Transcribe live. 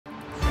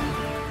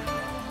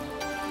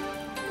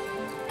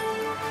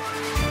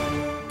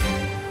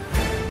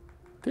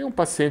Tem um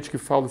paciente que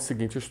fala o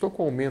seguinte: estou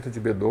com aumento de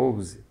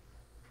B12,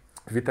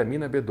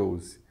 vitamina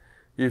B12,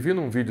 e vi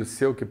num vídeo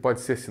seu que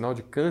pode ser sinal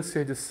de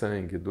câncer de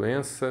sangue,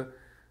 doença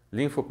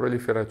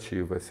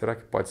linfoproliferativa. Será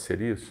que pode ser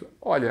isso?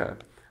 Olha,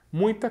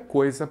 muita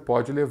coisa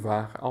pode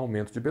levar a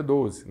aumento de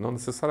B12, não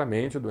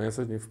necessariamente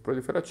doenças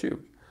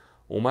linfoproliferativas.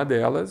 Uma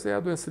delas é a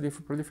doença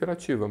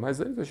linfoproliferativa,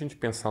 mas antes da gente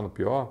pensar no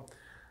pior,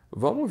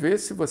 vamos ver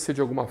se você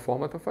de alguma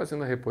forma está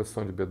fazendo a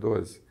reposição de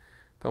B12.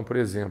 Então, por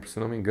exemplo, se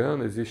não me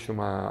engano, existe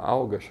uma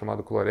alga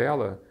chamada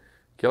clorela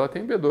que ela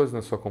tem B12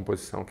 na sua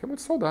composição, que é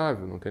muito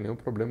saudável, não tem nenhum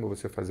problema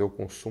você fazer o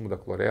consumo da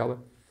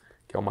clorela,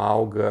 que é uma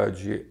alga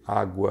de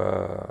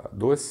água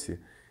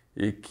doce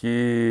e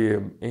que,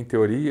 em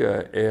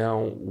teoria, é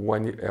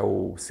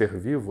o ser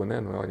vivo, né?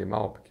 Não é o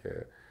animal, porque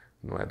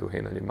não é do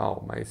reino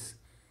animal, mas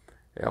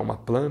é uma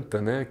planta,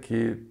 né,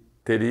 que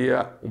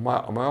teria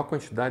a maior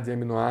quantidade de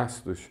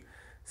aminoácidos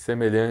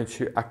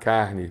semelhante à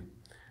carne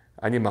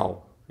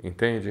animal,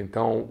 entende?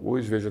 Então,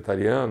 os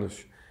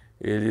vegetarianos,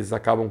 eles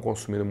acabam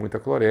consumindo muita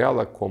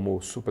clorela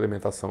como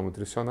suplementação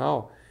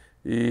nutricional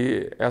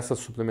e essa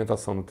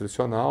suplementação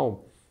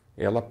nutricional,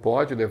 ela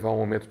pode levar a um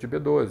aumento de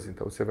B12.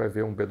 Então, você vai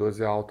ver um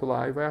B12 alto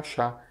lá e vai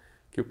achar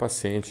que o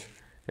paciente,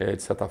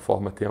 de certa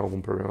forma, tem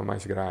algum problema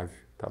mais grave,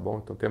 tá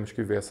bom? Então, temos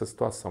que ver essa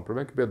situação. O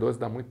problema é que o B12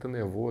 dá muito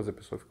nervoso, a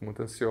pessoa fica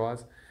muito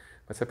ansiosa,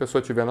 mas se a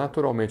pessoa tiver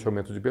naturalmente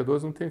aumento de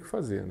B12, não tem o que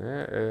fazer,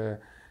 né?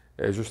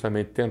 É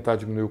justamente tentar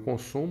diminuir o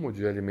consumo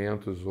de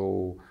alimentos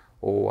ou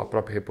a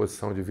própria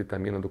reposição de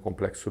vitamina do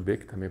complexo B,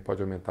 que também pode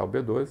aumentar o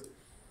B12.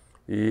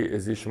 E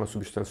existe uma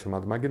substância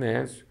chamada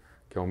magnésio,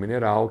 que é um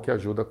mineral que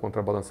ajuda a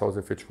contrabalançar os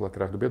efeitos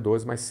colaterais do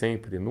B12, mas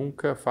sempre,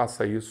 nunca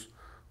faça isso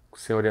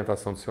sem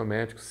orientação do seu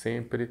médico,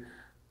 sempre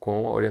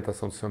com a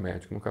orientação do seu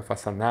médico. Nunca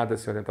faça nada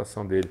sem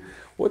orientação dele.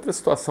 Outra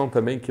situação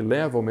também que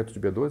leva ao aumento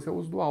de B12 é o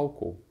uso do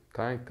álcool,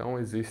 tá? Então,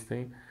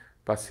 existem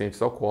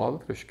pacientes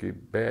alcoólatras que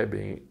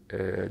bebem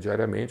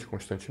diariamente,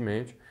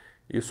 constantemente.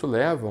 Isso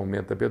leva ao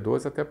aumento da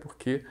B12, até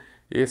porque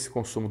esse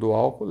consumo do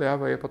álcool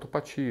leva a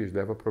hepatopatias,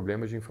 leva a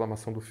problemas de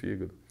inflamação do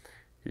fígado.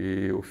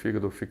 E o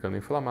fígado ficando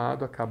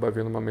inflamado, acaba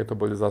havendo uma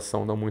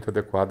metabolização não muito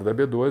adequada da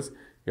B12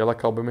 e ela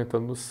acaba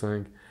aumentando no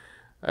sangue.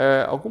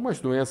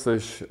 Algumas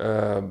doenças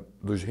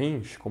dos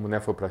rins, como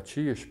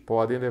nefropatia,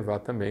 podem levar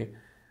também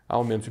a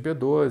aumento de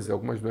B12,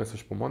 algumas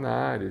doenças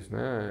pulmonares,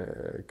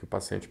 né, que o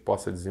paciente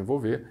possa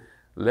desenvolver,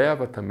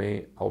 leva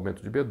também a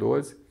aumento de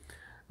B12.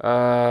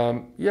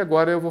 E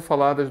agora eu vou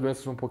falar das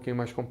doenças um pouquinho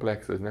mais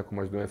complexas, né,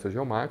 como as doenças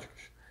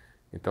reumáticas.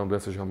 Então,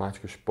 doenças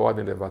reumáticas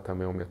podem levar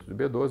também ao aumento de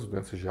B12,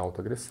 doenças de alta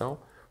agressão,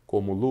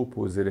 como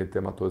lúpus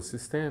eritematoso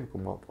sistêmico,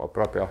 como a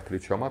própria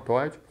artrite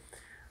reumatoide.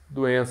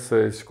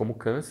 Doenças como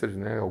cânceres,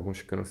 né,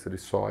 alguns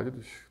cânceres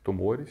sólidos,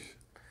 tumores,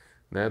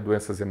 né,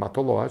 doenças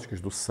hematológicas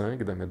do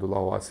sangue, da medula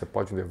óssea,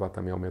 podem levar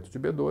também ao aumento de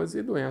B12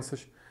 e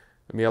doenças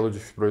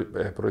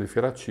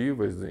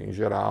mieloproliferativas em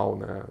geral,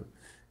 né,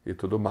 e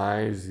tudo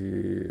mais,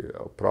 e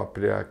a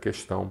própria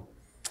questão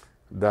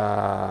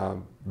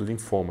do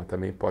linfoma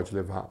também pode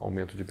levar ao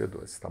aumento de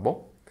B12, tá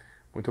bom?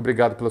 Muito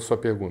obrigado pela sua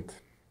pergunta.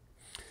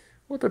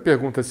 Outra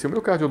pergunta assim: o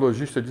meu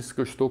cardiologista disse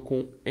que eu estou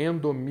com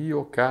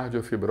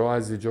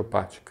endomiocardiofibrose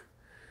idiopática.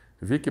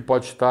 Vi que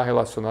pode estar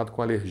relacionado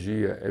com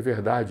alergia. É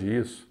verdade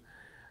isso?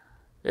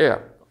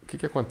 O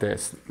que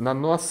acontece? Na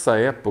nossa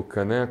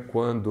época, né,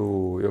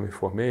 quando eu me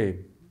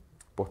formei,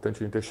 importante a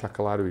gente deixar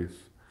claro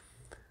isso.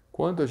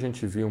 Quando a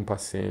gente via um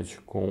paciente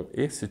com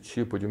esse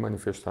tipo de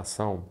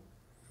manifestação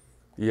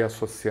e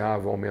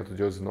associava ao aumento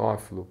de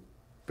eosinófilo,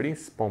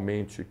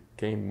 principalmente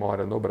quem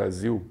mora no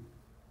Brasil,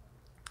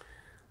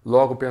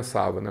 logo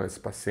pensava, não, esse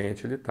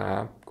paciente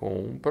está com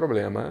um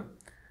problema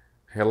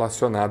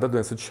relacionado à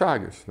doença de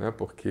Chagas, né?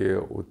 Porque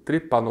o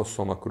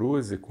trypanosoma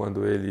cruzi,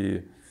 quando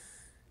ele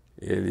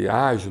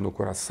age no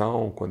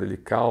coração, quando ele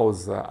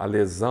causa a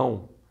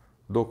lesão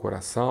do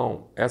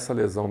coração, essa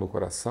lesão no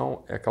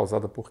coração é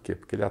causada por quê?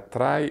 Porque ele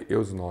atrai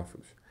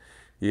eosinófilos.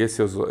 E esses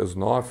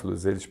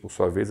eosinófilos, eles, por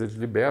sua vez, eles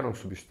liberam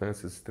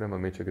substâncias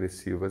extremamente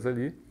agressivas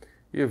ali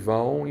e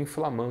vão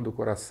inflamando o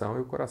coração e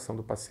o coração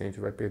do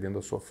paciente vai perdendo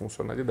a sua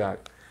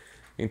funcionalidade.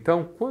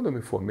 Então, quando eu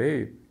me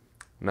formei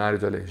na área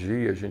de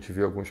alergia, a gente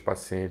viu alguns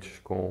pacientes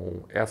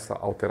com essa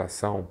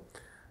alteração,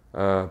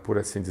 por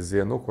assim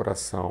dizer, no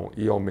coração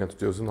e aumento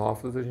de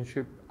eosinófilos, a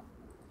gente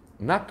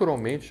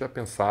naturalmente já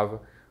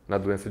pensava na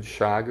doença de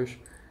Chagas,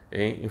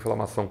 em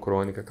inflamação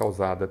crônica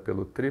causada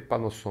pelo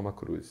trypanosoma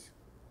cruzi,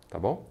 tá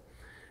bom?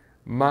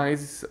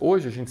 Mas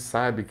hoje a gente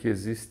sabe que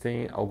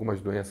existem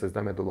algumas doenças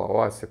da medula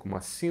óssea, como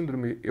a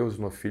síndrome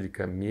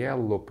eosinofílica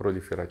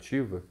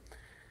mieloproliferativa,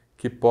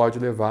 que pode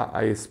levar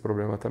a esse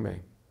problema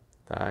também,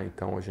 tá?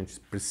 Então a gente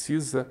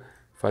precisa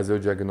fazer o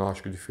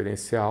diagnóstico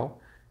diferencial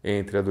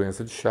entre a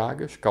doença de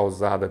Chagas,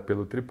 causada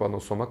pelo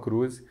trypanosoma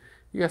cruzi,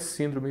 e a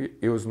síndrome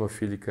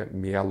eosinofílica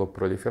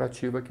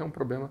mieloproliferativa, que é um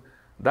problema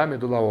da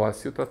medula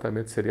óssea, e o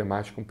tratamento seria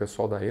mais com o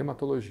pessoal da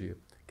hematologia,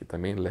 que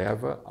também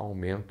leva a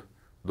aumento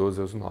dos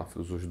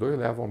eosinófilos. Os dois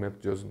levam ao aumento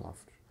de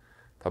eosinófilos,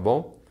 tá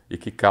bom? E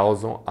que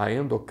causam a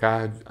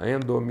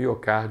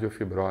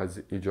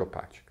endomiocardiofibrose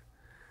idiopática.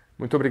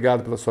 Muito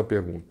obrigado pela sua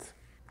pergunta.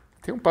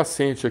 Tem um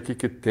paciente aqui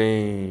que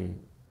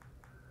tem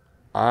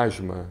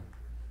asma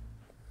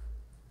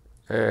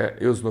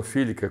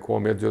eosinofílica com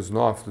aumento de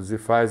eosinófilos e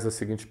faz a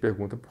seguinte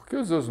pergunta: por que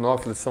os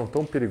eosinófilos são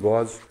tão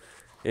perigosos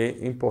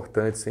e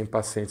importantes em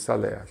pacientes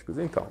alérgicos?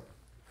 Então,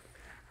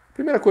 a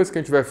primeira coisa que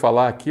a gente vai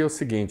falar aqui é o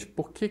seguinte: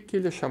 por que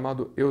ele é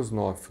chamado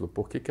eosinófilo?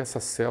 Por que essa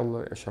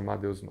célula é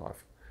chamada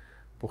eosinófilo?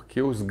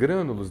 Porque os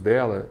grânulos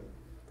dela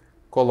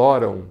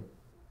coloram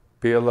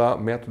pelo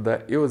método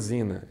da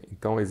eosina.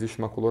 Então, existe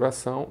uma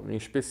coloração em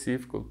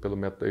específico pelo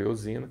método da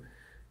eosina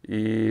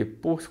e,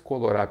 por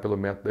colorar pelo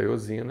método da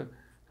eosina,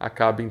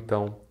 acaba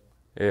então,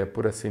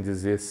 por assim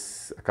dizer,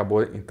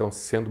 acabou então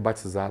sendo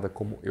batizada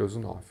como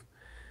eosinófilo.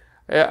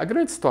 A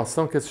grande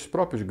situação é que esses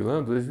próprios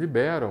glândulos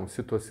liberam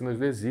citocinas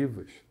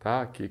lesivas,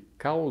 tá? Que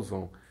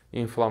causam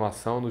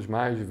inflamação nos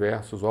mais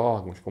diversos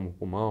órgãos, como o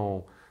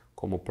pulmão,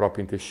 como o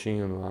próprio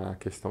intestino, a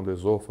questão do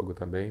esôfago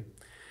também.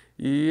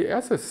 E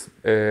essas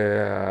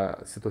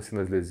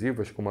citocinas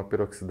lesivas, como a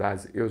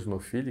peroxidase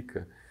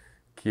eosinofílica,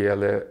 que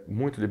ela é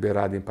muito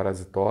liberada em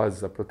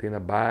parasitoses, a proteína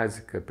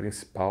básica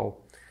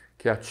principal,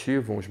 que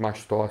ativam os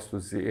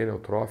mastócitos e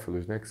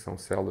eneutrófilos, né, que são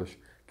células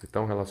que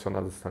estão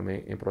relacionadas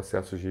também em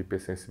processos de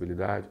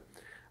hipersensibilidade.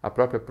 A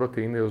própria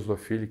proteína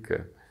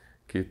eosinofílica,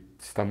 que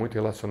está muito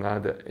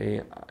relacionada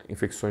em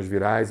infecções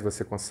virais,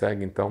 você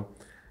consegue então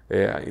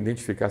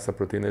identificar essa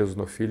proteína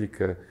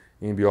eosinofílica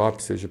em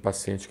biópsias de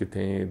pacientes que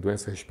têm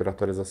doença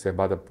respiratória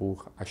exacerbada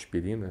por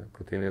aspirina,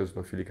 proteína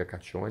eosinofílica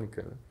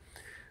catiônica, né?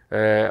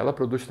 Ela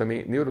produz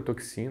também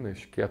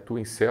neurotoxinas que atuam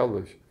em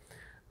células,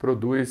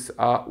 produz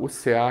a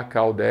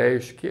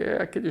UCA-Cal10, que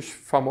é aqueles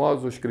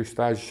famosos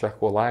cristais de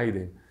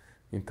Charcot-Leyden.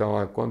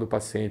 Então, quando o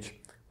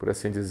paciente, por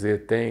assim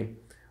dizer, tem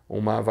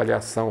uma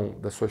avaliação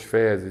das suas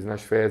fezes,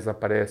 nas fezes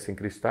aparecem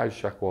cristais de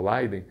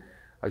Charcot-Leyden,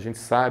 a gente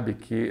sabe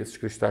que esses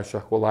cristais de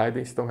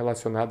Charcot-Leyden estão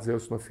relacionados à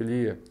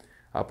eosinofilia,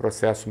 a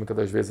processo muitas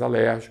das vezes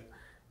alérgico,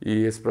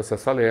 e esse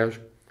processo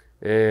alérgico,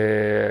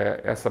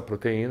 essa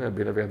proteína,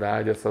 bem na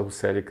verdade, essa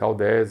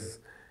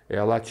UCA-Cal10,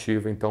 ela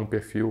ativa então o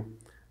perfil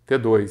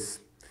T2.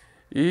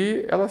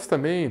 E elas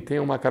também têm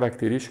uma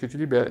característica de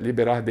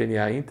liberar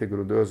DNA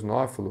íntegro do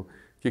eosinófilo,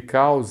 que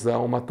causa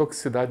uma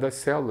toxicidade das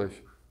células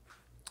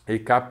e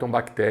captam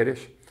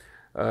bactérias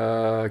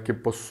que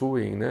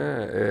possuem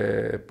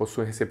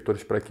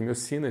receptores para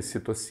quimiocinas,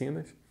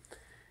 citocinas,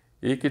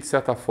 e que, de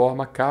certa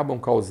forma, acabam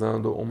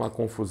causando uma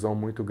confusão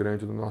muito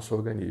grande no nosso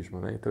organismo,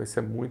 né? Então, isso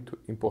é muito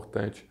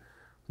importante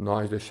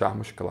nós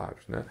deixarmos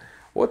claros, né?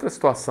 Outra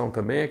situação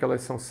também é que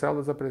elas são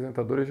células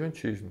apresentadoras de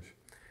antígenos.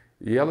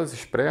 E elas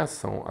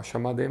expressam a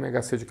chamada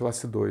Mhc de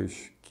classe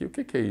 2. O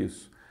que é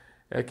isso?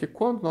 É que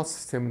quando o nosso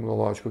sistema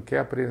imunológico quer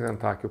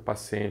apresentar que o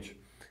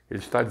paciente ele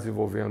está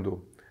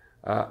desenvolvendo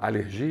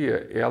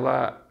alergia,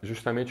 ela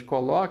justamente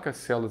coloca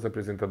células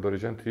apresentadoras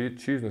de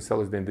antígenos,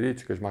 células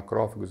dendríticas,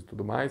 macrófagos e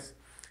tudo mais,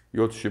 e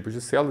outros tipos de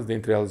células,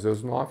 dentre elas o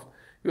eosinófilo.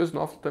 E o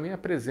eosinófilo também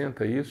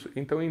apresenta isso,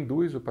 então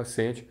induz o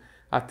paciente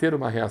a ter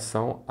uma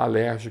reação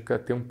alérgica,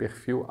 ter um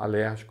perfil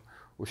alérgico,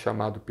 o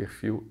chamado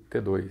perfil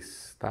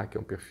T2, tá? Que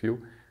é um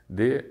perfil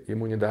de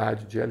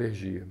imunidade de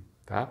alergia,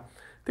 tá?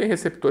 Tem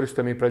receptores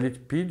também para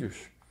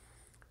lipídios,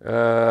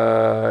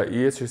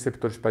 e esses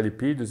receptores para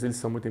lipídios eles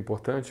são muito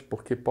importantes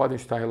porque podem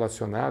estar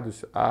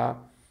relacionados a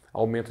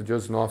aumento de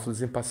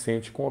eosinófilos em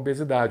pacientes com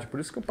obesidade. Por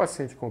isso que um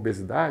paciente com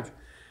obesidade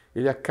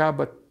ele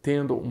acaba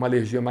tendo uma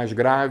alergia mais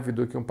grave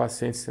do que um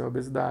paciente sem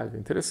obesidade. É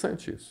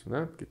interessante isso,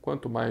 né? Porque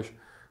quanto mais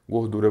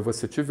gordura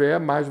você tiver,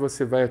 mais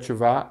você vai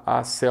ativar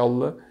a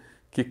célula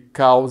que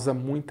causa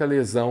muita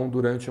lesão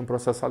durante um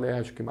processo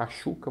alérgico, que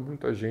machuca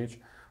muita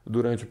gente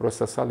durante o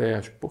processo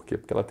alérgico. Por quê?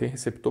 Porque ela tem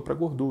receptor para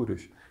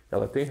gorduras,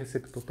 ela tem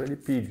receptor para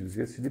lipídios,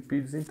 e esses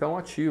lipídios então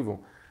ativam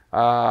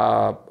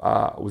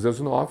os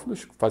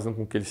eosinófilos, fazendo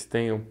com que eles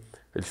tenham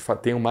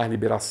mais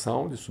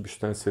liberação de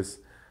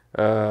substâncias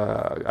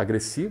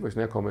agressivas,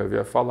 né, como eu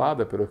havia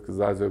falado, a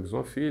peroxidase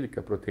eosinofílica,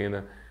 a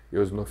proteína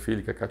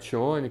eosinofílica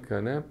catiônica,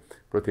 né,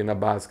 proteína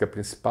básica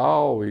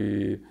principal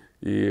e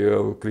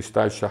o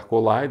cristais de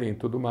Charcot-Leyden e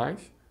tudo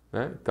mais,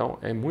 né? Então,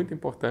 é muito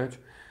importante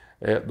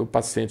do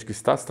paciente que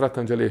está se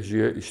tratando de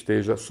alergia,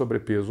 esteja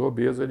sobrepeso ou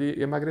obeso, ele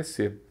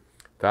emagrecer,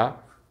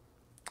 tá?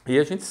 E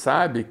a gente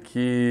sabe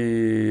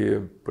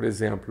que, por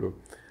exemplo,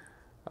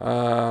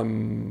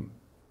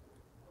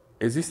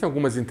 existem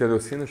algumas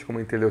interleucinas, como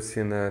a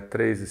interleucina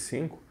 3 e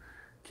 5,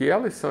 que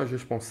elas são as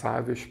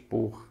responsáveis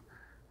por,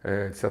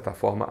 de certa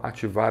forma,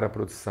 ativar a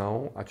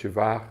produção,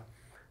 ativar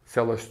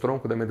células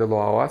tronco da medula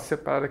óssea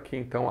para que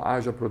então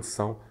haja a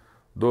produção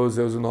dos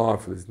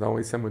eosinófilos. Então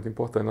isso é muito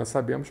importante. Nós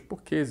sabemos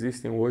porque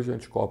existem hoje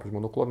anticorpos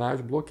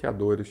monoclonais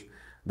bloqueadores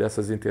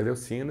dessas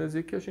interleucinas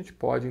e que a gente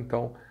pode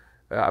então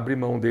abrir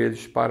mão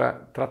deles para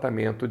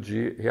tratamento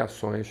de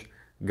reações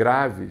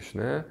graves,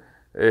 né,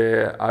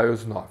 a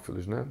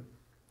eosinófilos, né?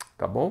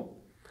 Tá bom?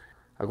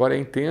 Agora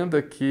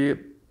entenda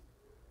que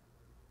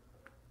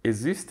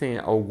existem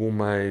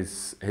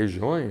algumas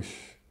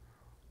regiões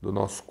do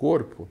nosso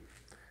corpo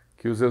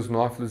que os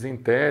eosinófilos, em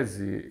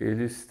tese,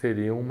 eles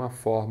teriam uma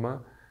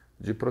forma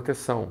de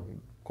proteção,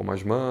 como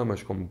as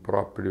mamas, como o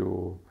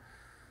próprio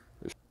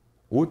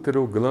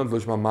útero,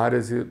 glândulas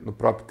mamárias e no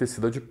próprio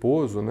tecido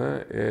adiposo,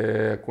 né?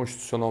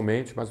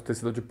 Constitucionalmente, mas o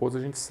tecido adiposo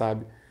a gente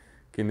sabe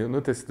que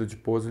no tecido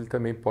adiposo ele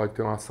também pode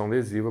ter uma ação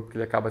lesiva, porque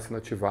ele acaba sendo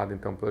ativado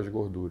então pelas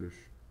gorduras,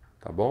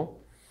 tá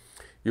bom?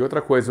 E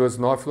outra coisa, o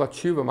eosinófilo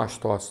ativa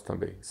mastócito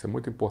também, isso é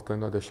muito importante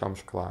nós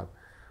deixarmos claro.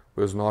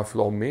 O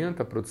eosinófilo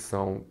aumenta a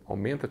produção,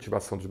 aumenta a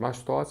ativação dos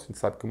mastócitos, a gente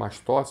sabe que o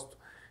mastócito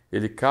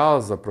ele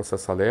causa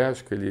processo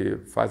alérgico, ele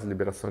faz a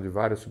liberação de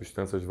várias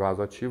substâncias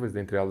vasoativas,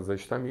 dentre elas a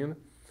histamina,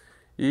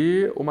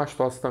 e o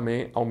mastócito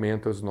também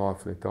aumenta o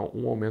eosinófilo, então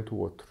um aumenta o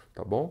outro,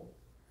 tá bom?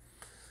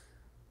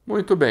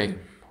 Muito bem,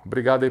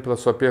 obrigado aí pela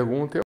sua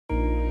pergunta.